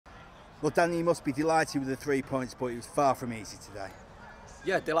Well, Danny, you must be delighted with the 3 points, but it was far from easy today.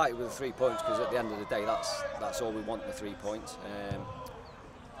 Yeah, delighted with the 3 points because at the end of the day, that's all we want, the 3 points.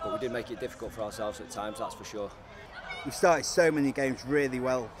 But we did make it difficult for ourselves at times, that's for sure. You've started so many games really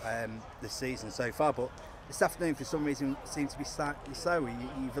well this season so far, but this afternoon for some reason seemed to be slightly slower.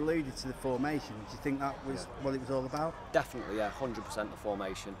 You've alluded to the formation. Do you think that was what it was all about? Definitely, yeah, 100% the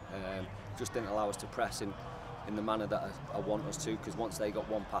formation. Just didn't allow us to press in the manner that I want us to, because once they got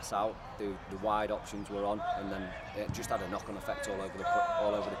one pass out, the wide options were on, and then it just had a knock-on effect all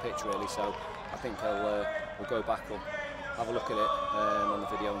over the pitch really. So I think we'll go back, we'll have a look at it on the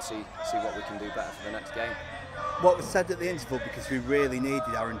video and see what we can do better for the next game. What was said at the interval, because we really needed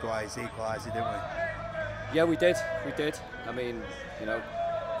Dwyer's equaliser, didn't we? Yeah, we did. I mean, you know,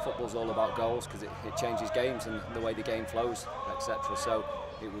 football's all about goals because it changes games and the way the game flows, etc. So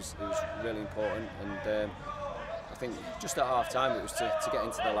it was really important, and I think just at half time it was to get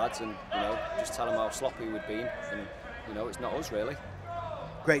into the lads and, you know, just tell them how sloppy we'd been, and, you know, it's not us really.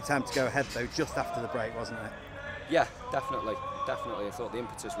 Great time to go ahead though, just after the break, wasn't it? Yeah, definitely. I thought the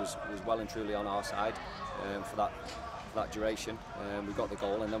impetus was well and truly on our side for that duration. We got the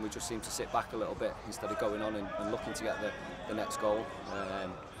goal, and then we just seemed to sit back a little bit instead of going on and looking to get the next goal,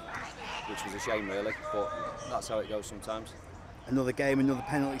 which was a shame really, but that's how it goes sometimes. Another game, another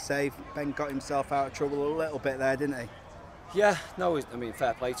penalty save. Ben got himself out of trouble a little bit there, didn't he? Yeah, no, I mean,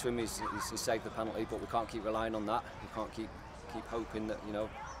 fair play to him. He's saved the penalty, but we can't keep relying on that. We can't keep hoping that, you know,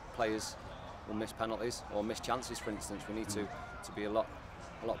 players will miss penalties or miss chances, for instance. We need to be a lot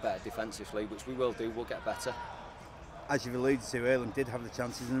better defensively, which we will do. We'll get better. As you've alluded to, Irlam did have the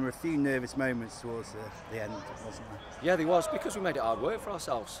chances, and there were a few nervous moments towards the end, wasn't there? Yeah, there was, because we made it hard work for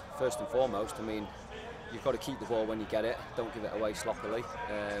ourselves, first and foremost. I mean, you've got to keep the ball when you get it, don't give it away sloppily,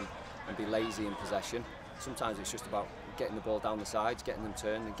 and be lazy in possession. Sometimes it's just about getting the ball down the sides, getting them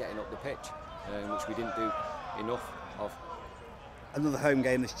turned and getting up the pitch, which we didn't do enough of. Another home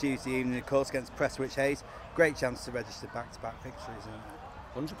game this Tuesday evening, of course, against Prestwich Hayes. Great chance to register back-to-back victories, isn't it?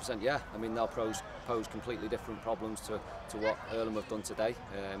 100%, yeah. I mean, they'll pose completely different problems to what Irlam have done today.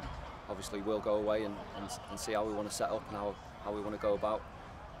 Obviously, we'll go away and see how we want to set up and how we want to go about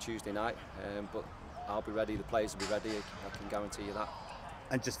Tuesday night. But I'll be ready, the players will be ready, I can guarantee you that.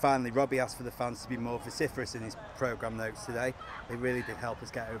 And just finally, Robbie asked for the fans to be more vociferous in his programme notes today. They really did help us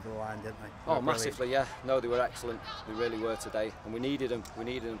get over the line, didn't they? Oh, massively, yeah. No, they were excellent. They really were today. And we needed them.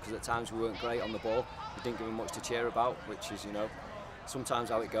 Because at times we weren't great on the ball. We didn't give them much to cheer about, which is, you know,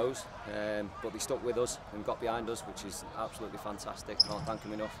 sometimes how it goes. But they stuck with us and got behind us, which is absolutely fantastic. Can't thank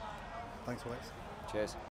them enough. Thanks, Alex. Cheers.